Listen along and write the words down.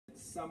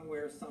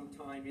somewhere,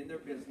 sometime in their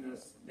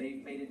business,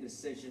 they've made a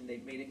decision,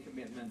 they've made a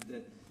commitment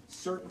that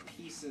certain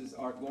pieces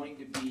are going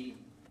to be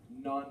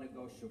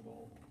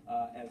non-negotiable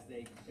as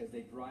they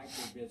drive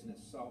their business.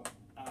 So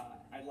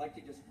I'd like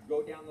to just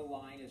go down the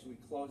line as we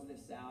close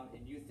this out,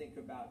 and you think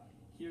about,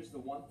 here's the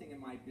one thing in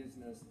my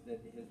business that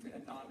has been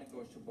a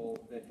non-negotiable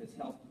that has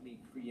helped me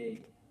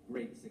create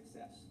great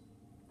success.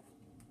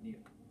 Neil.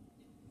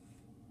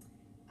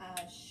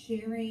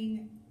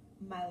 Sharing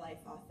my life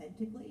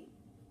authentically.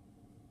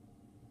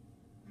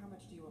 How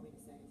much do you want me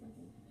to say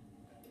exactly?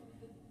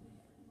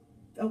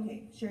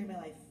 Okay, sharing my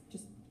life.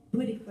 Just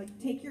put it, like,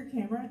 take your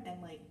camera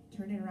and like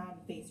turn it around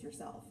and face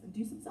yourself and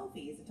do some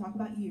selfies and talk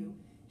about you.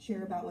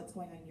 Share about what's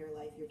going on in your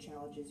life, your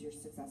challenges, your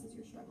successes,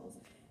 your struggles.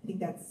 I think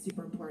that's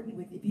super important.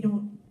 If you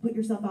don't put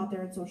yourself out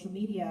there on social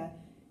media,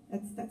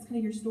 that's kind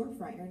of your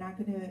storefront. You're not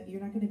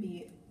gonna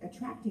be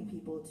attracting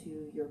people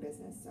to your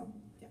business. So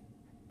yeah.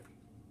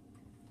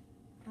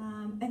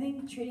 I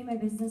think treating my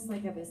business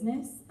like a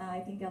business. I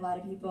think a lot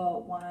of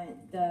people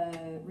want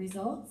the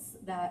results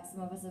that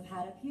some of us have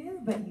had up here,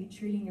 but you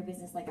treating your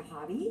business like a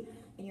hobby,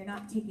 and you're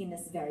not taking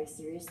this very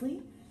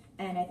seriously.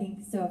 And I think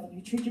so if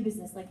you treat your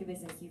business like a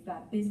business, you've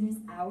got business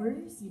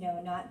hours, you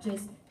know, not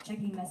just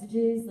checking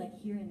messages like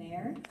here and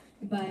there,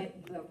 but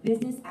you have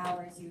business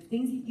hours, you have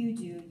things that you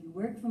do, you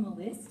work from a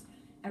list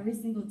every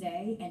single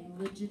day, and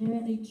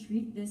legitimately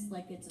treat this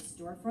like it's a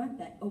storefront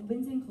that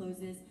opens and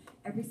closes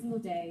every single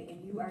day,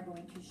 and you are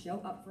going to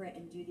show up for it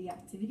and do the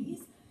activities.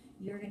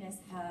 You're going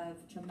to have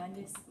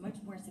tremendous, much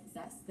more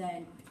success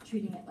than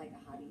treating it like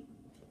a hobby.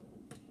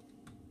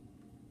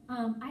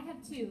 I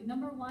have two.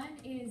 Number one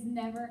is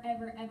never,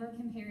 ever, ever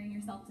comparing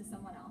yourself to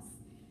someone else.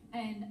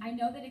 And I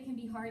know that it can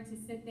be hard to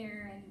sit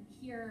there and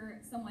hear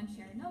someone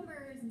share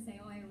numbers and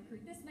say, oh, I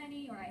recruit this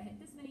many, or I hit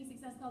this many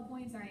Success Club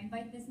points, or I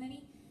invite this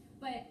many.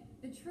 But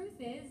the truth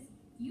is,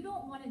 you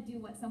don't want to do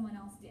what someone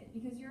else did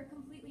because you're a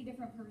completely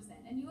different person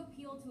and you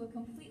appeal to a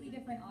completely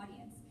different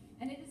audience.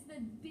 And it is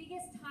the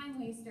biggest time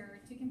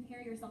waster to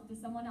compare yourself to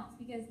someone else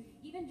because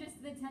even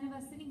just the 10 of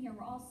us sitting here,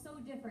 we're all so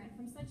different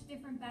from such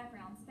different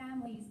backgrounds,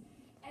 families,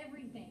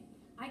 everything.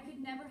 I could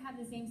never have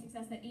the same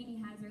success that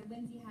Amy has or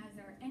Lindsay has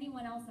or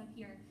anyone else up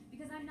here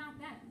because I'm not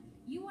them.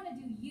 You want to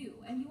do you,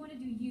 and you want to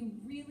do you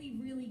really,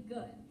 really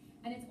good.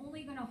 And it's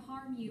only going to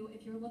harm you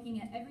if you're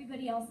looking at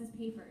everybody else's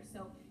papers.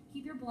 So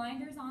keep your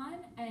blinders on,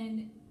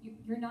 and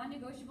your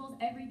non-negotiables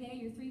every day,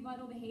 your 3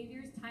 vital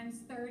behaviors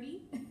times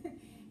 30,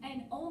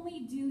 and only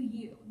do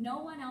you. No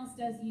one else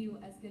does you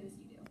as good as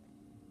you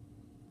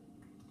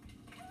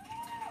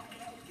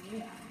do.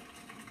 Yeah.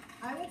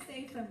 I would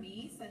say for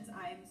me, since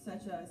I'm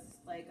such a,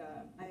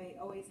 I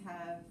always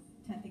have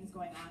 10 things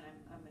going on.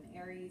 I'm an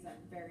Aries.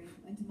 I'm very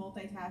into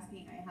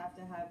multitasking. I have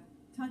to have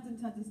tons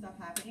and tons of stuff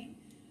happening.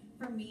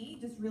 For me,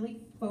 just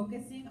really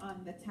focusing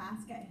on the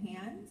task at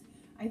hand.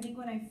 I think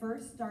when I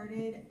first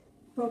started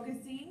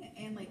focusing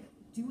and like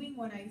doing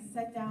what I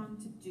set down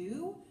to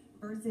do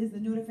versus the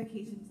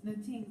notifications and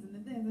the tings and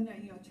the things, and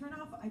I turn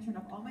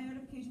off all my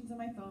notifications on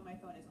my phone. My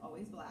phone is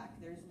always black.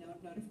 There's no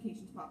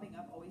notifications popping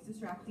up, always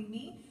distracting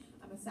me.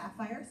 I'm a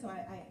sapphire, so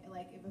I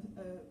like if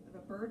a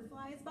bird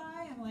flies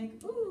by, I'm like,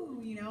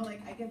 ooh,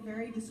 like I get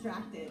very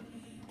distracted.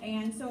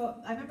 And so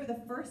I remember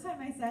the first time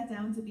I sat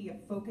down to be a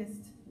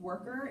focused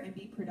worker and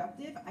be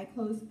productive, I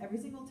closed every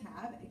single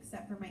tab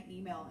except for my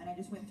email, and I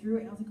just went through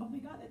it, and I was like, oh my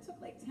god, that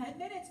took like 10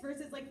 minutes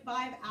versus like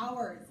 5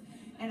 hours.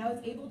 And I was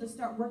able to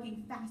start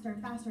working faster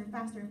and faster and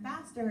faster and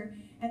faster,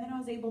 and then I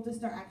was able to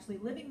start actually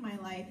living my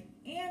life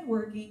and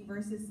working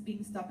versus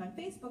being stuck on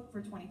Facebook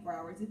for 24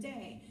 hours a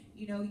day.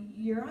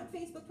 You're on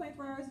Facebook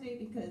 24 hours a day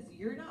because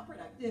you're not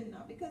productive,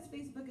 not because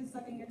Facebook is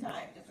sucking your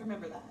time. Just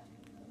remember that.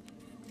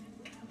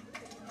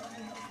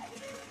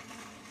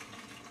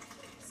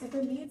 So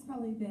for me, it's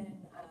probably been,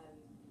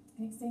 I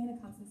think, staying in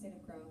a constant state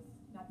of growth,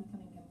 not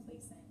becoming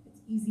complacent.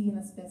 It's easy in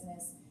this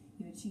business.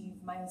 You achieve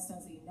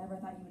milestones that you never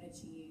thought you would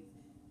achieve.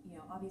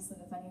 Obviously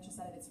the financial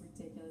side of it's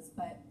ridiculous,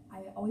 but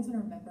I always want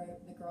to remember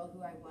the girl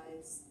who I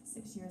was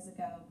 6 years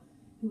ago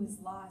who was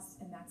lost,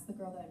 and that's the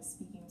girl that I'm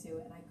speaking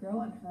to, and I grow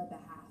on her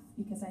behalf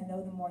because I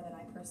know the more that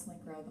I personally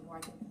grow, the more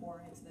I can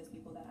pour into those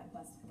people that I'm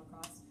blessed to come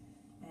across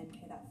and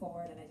pay that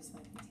forward, and I just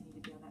want to continue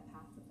to be on that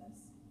path with this.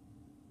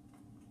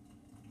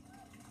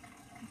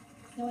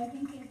 So I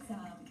think it's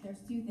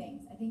there's two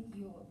things. I think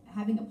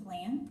having a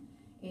plan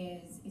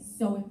is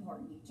so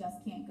important. You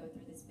just can't go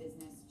through this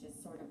business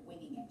just sort of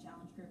winging it.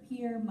 Challenge group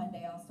here,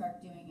 Monday I'll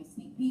start doing a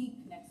sneak peek,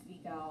 next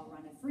week I'll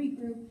run a free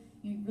group.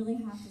 You really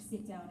have to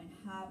sit down and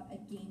have a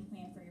game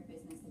plan for your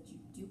business that you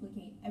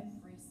duplicate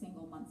every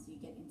single month so you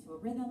get into a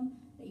rhythm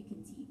that you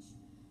can teach.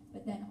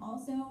 But then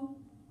also,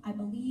 I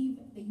believe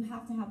that you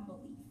have to have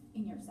belief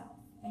in yourself.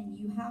 And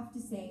you have to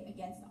say,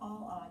 against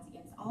all odds,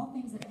 against all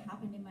things that have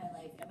happened in my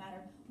life, no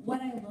matter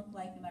what I look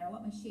like, no matter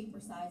what my shape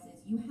or size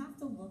is, you have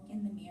to look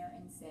in the mirror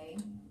and say,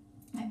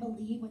 I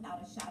believe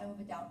without a shadow of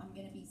a doubt I'm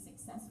going to be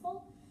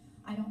successful.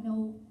 I don't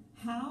know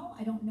how,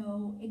 I don't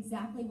know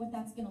exactly what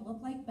that's going to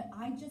look like, but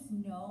I just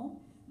know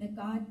that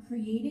God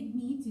created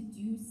me to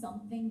do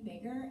something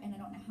bigger, and I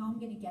don't know how I'm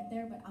going to get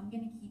there, but I'm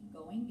going to keep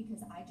going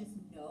because I just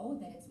know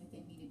that it's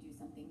within me to do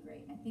something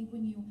great. And I think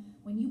when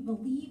you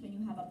believe and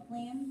you have a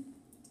plan,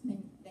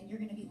 then you're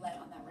going to be led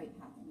on that right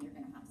path and you're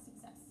going to have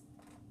success.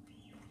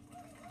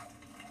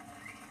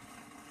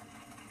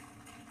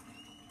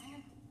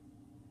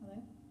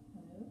 Hello?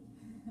 Hello?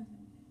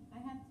 I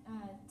have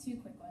two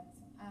quick ones.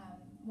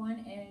 One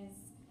is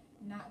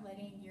not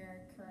letting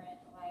your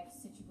current life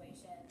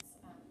situations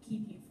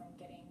keep you from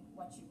getting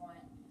what you want.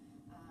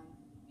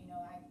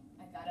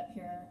 I got up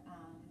here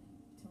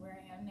to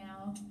where I am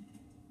now,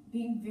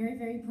 being very,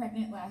 very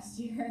pregnant last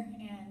year,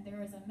 and there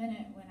was a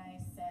minute when I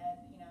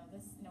said,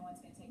 no one's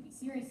going to take me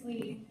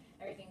seriously,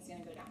 everything's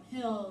going to go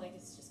downhill, like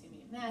it's just going to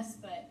be a mess,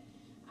 but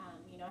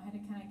I had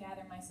to kind of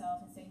gather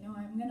myself and say, no,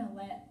 I'm going to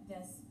let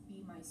this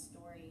be my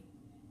story,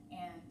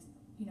 and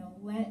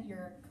let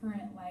your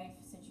current life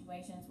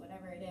situations,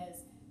 whatever it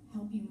is,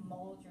 help you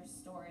mold your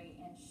story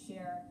and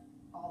share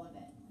all of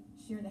it,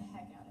 share the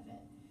heck out of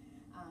it,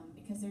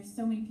 because there's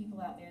so many people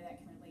out there that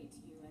can relate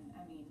to you, and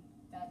I mean,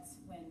 that's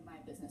when my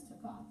business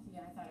took off.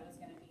 I thought it was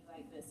going to be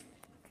like this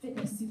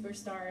fitness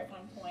superstar at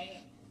one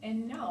point,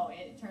 and no,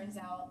 it turns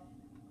out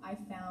I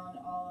found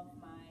all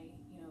of my,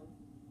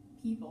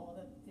 people,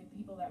 the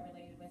people that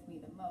related with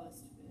me the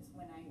most is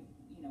when I,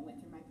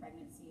 went through my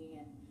pregnancy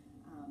and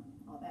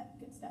all that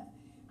good stuff.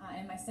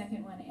 And my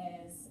second one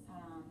is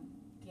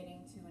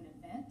getting to an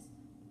event,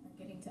 or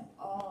getting to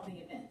all the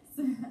events.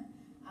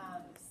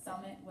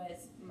 Summit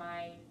was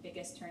my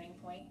biggest turning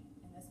point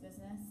in this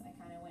business. I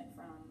kind of went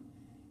from,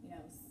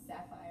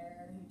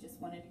 Sapphire, who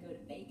just wanted to go to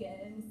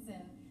Vegas,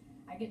 and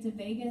I get to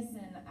Vegas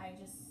and I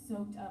just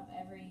soaked up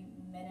every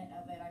minute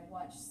of it. I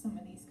watched some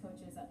of these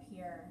coaches up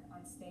here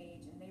on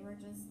stage, and they were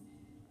just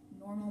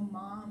normal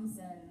moms,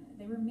 and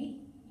they were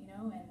me,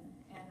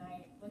 and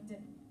I looked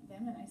at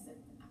them and I said,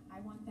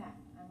 I want that.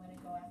 I'm going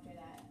to go after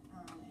that.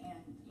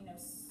 And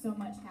so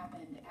much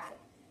happened at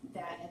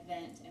that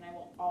event, and I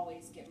will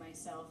always get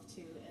myself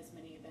to as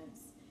many events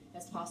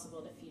as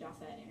possible to feed off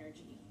that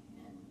energy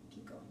and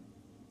keep going.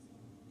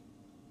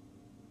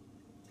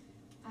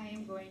 I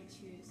am going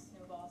to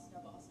snowball,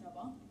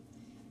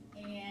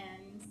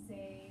 and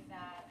say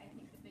that I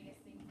think the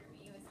biggest thing for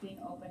me was being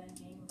open and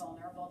being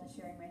vulnerable to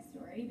sharing my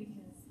story,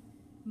 because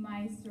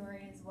my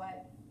story is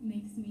what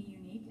makes me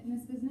unique in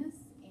this business,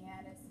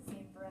 and it's the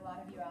same for a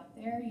lot of you out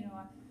there.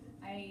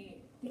 I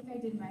think I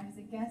was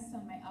a guest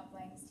on my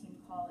Uplines team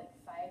call like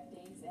 5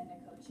 days into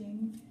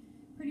coaching.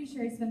 Pretty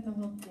sure I spent the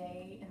whole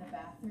day in the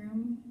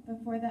bathroom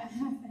before that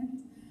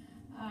happened.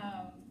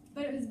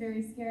 But it was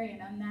very scary,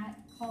 and on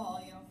that call,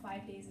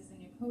 5 days as a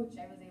new coach,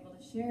 I was able to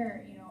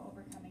share,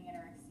 overcoming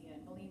anorexia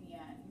and bulimia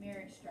and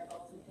marriage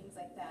struggles and things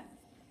like that.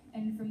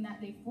 And from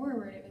that day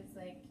forward, it was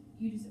like,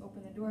 you just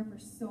open the door for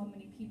so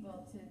many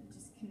people to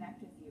just connect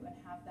with you and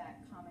have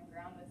that common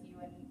ground with you,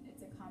 and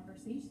it's a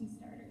conversation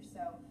starter.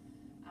 So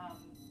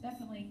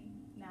definitely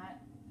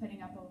not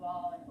putting up a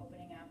wall and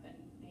opening up and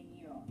being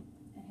you,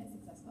 and hit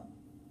Success Club.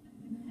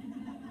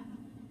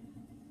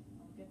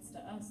 Gets to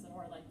us, and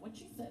we're like, what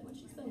she said.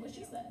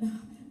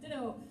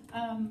 Ditto.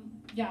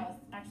 Yeah, I was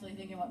actually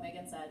thinking what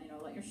Megan said,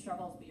 let your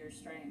struggles be your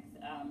strength.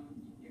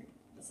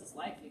 This is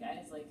life, you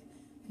guys. Like,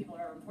 people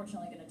are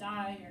unfortunately going to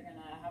die. You're going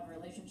to have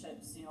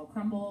relationships,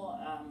 crumble.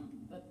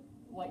 But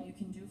what you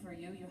can do for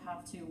you, you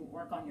have to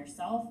work on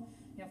yourself.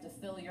 You have to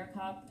fill your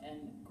cup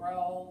and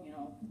grow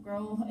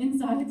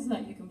inside so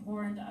that you can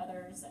pour into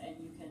others, and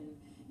you can,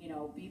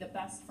 be the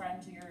best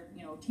friend to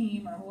your,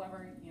 team, or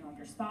whoever,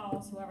 your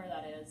spouse, whoever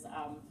that is.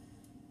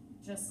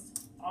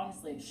 Just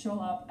honestly show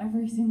up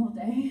every single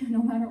day,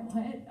 no matter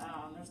what.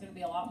 There's going to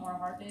be a lot more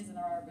hard days than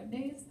there are good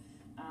days.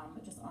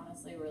 But just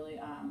honestly, really,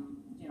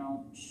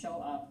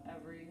 show up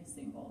every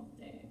single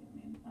day.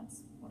 I mean,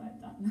 that's what I've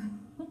done.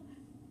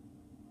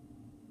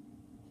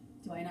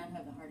 Do I not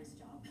have the hardest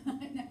job?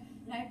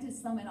 I have to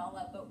sum it all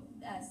up, but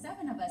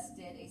 7 of us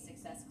did a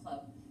Success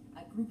Club,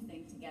 a group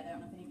thing together. I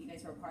don't know if any of you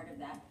guys were a part of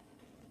that.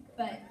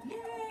 But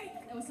yay,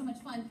 that was so much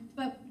fun.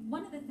 But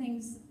one of the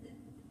things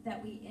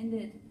that we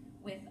ended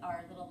with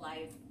our little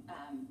live,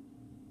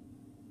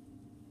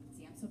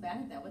 see, I'm so bad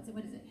at that. What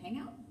is it,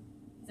 Hangout?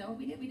 Is that what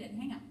we did? We did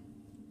Hangout.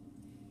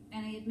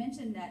 And I had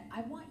mentioned that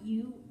I want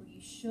you, or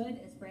you should,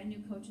 as brand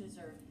new coaches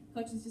or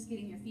coaches just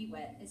getting your feet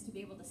wet, is to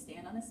be able to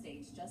stand on a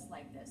stage just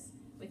like this,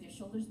 with your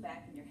shoulders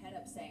back and your head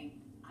up, saying,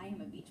 I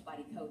am a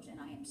Beachbody coach, and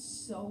I am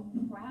so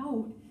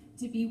proud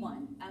to be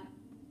one.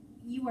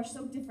 You are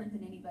so different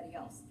than anybody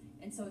else.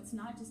 And so it's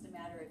not just a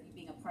matter of you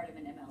being a part of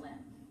an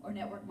MLM or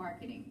network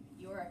marketing.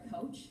 You are a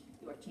coach.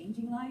 You are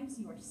changing lives.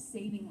 You are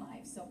saving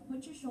lives. So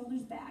put your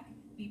shoulders back.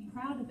 Be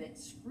proud of it.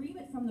 Scream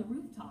it from the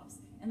rooftops,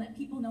 and let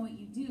people know what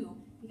you do,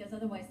 because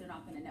otherwise they're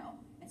not going to know.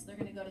 And so they're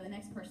going to go to the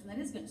next person that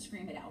is going to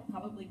scream it out,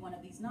 probably one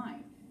of these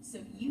 9. So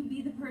you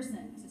be the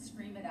person to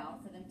scream it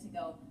out for them to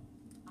go,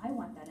 I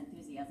want that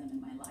enthusiasm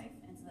in my life,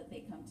 and so that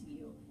they come to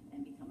you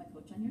and become a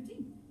coach on your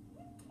team.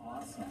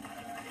 Awesome.